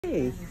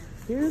Hey,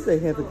 here they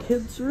have a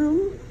kids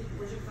room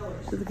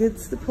for the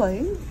kids to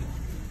play.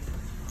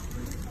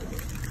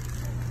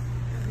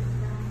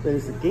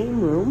 There's a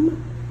game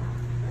room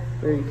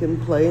where you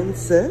can play and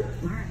sit.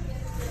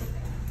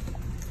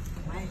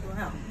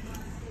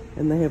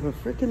 And they have a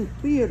freaking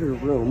theater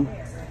room.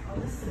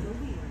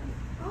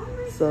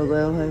 So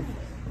they'll have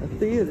a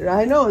theater.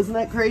 I know, isn't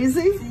that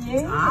crazy?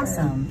 It's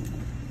awesome.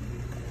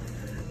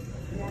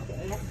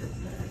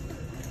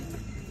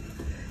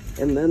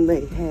 And then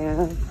they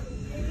have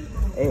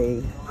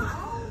a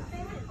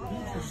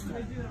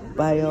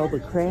buy all the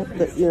crap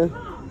that you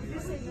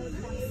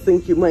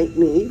think you might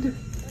need.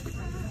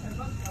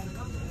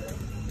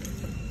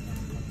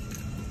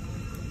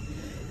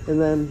 And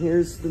then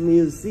here's the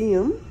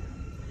museum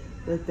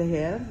that they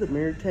have, the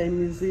Maritime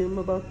Museum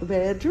about the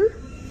Badger.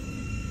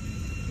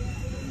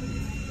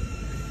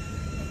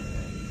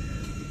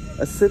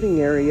 A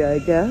sitting area, I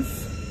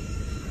guess.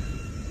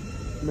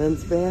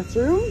 Men's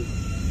bathroom.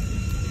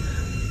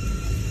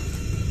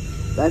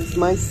 That's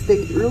my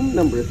stateroom,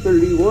 number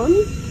 31.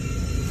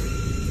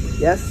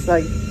 Yes,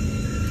 I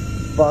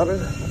bought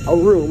a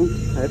room.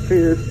 I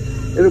figured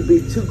it'll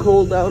be too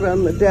cold out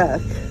on the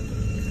deck.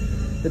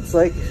 It's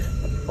like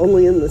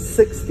only in the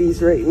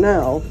 60s right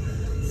now.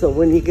 So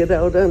when you get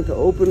out onto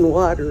open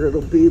water,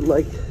 it'll be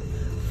like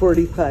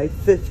 45,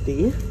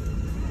 50.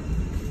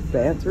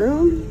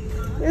 Bathroom.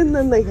 And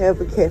then they have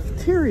a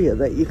cafeteria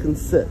that you can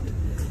sit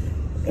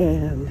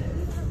and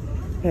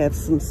have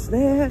some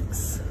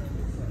snacks.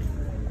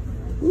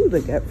 Ooh,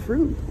 they got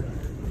fruit.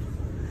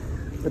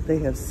 But they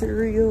have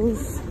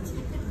cereals,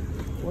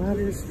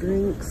 waters,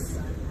 drinks.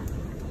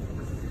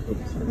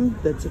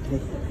 Oops, that's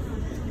okay.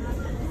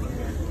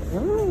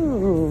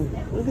 Oh,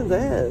 look at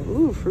that.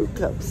 Ooh, fruit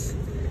cups.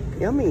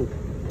 Yummy.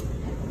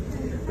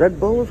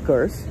 Red Bull, of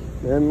course.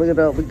 And look at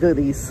all the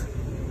goodies.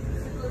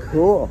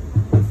 Cool.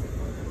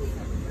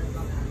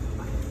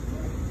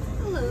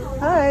 Hello.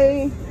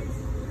 Hi.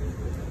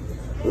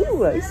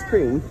 Ooh, ice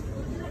cream.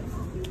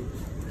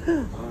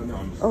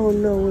 Oh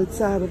no,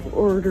 it's out of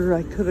order.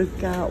 I could have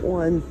got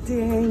one.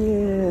 Dang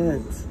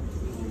it.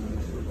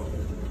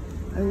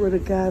 I would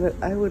have got it.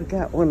 I would have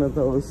got one of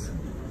those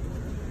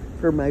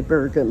for my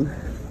Bergen.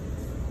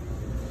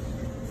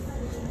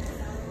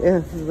 Yeah,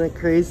 isn't that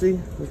crazy?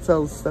 That's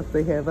all the stuff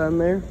they have on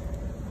there.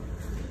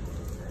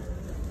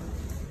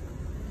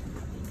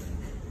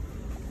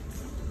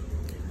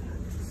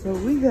 So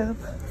we have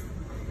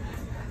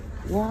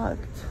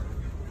walked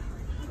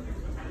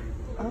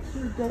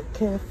Upper Deck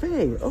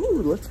Cafe.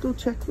 Oh, let's go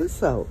check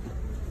this out.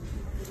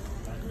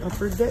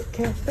 Upper Deck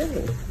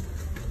Cafe.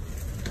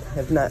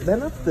 Have not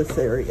been up this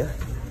area.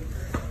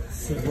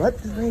 So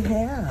what do they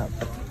have?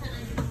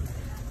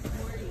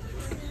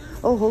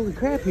 Oh, holy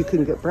crap, you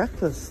can get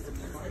breakfast.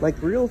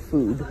 Like real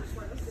food.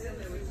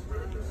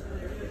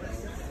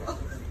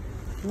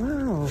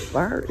 Wow,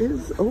 bar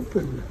is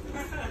open.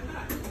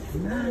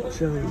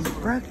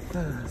 Nachos,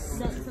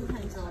 breakfast.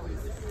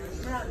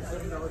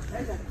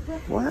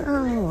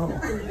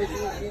 Wow.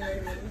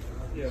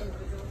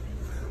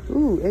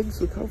 Ooh, eggs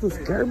with all this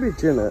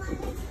garbage in it.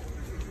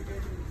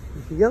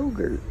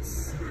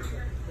 Yogurts.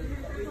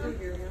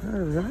 All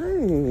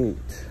right.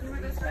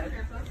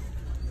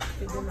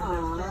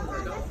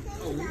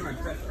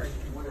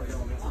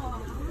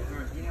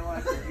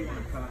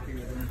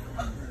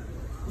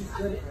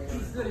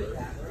 He's good at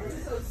that.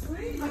 He's so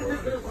sweet.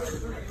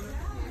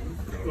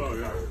 Oh,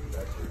 yeah.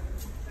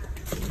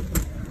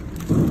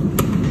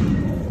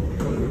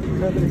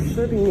 Another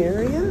sitting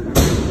area.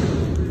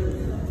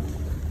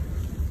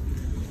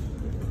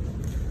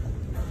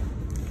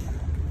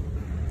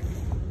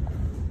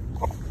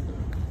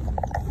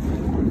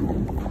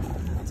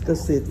 Let's go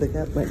see if they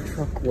got my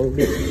truck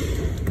loaded.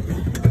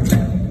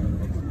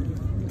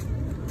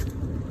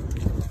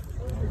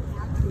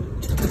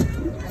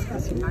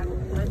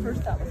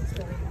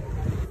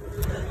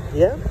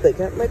 Yeah, they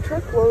got my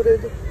truck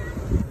loaded.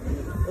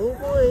 Oh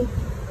boy.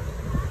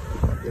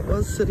 It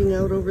was sitting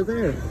out over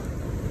there.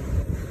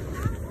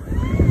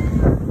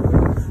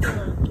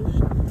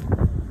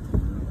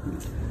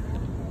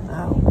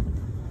 Wow.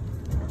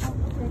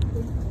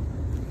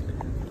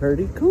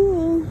 Pretty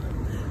cool.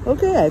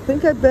 Okay, I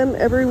think I've been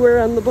everywhere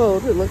on the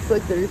boat. It looks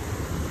like they're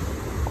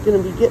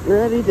gonna be getting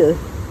ready to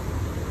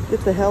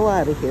get the hell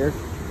out of here.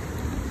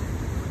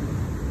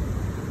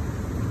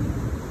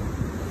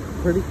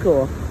 Pretty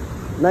cool.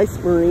 Nice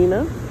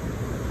marina.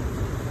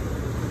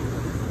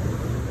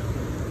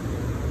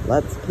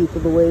 Lots of people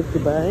to wave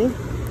goodbye.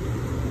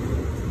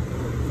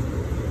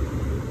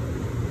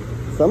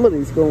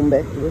 Somebody's going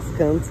back to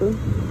Wisconsin.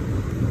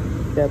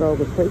 Got all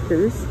the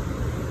Quakers.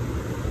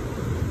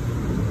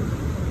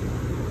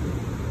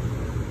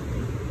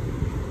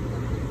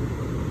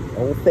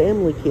 Whole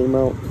family came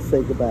out to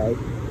say goodbye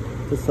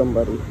to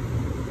somebody.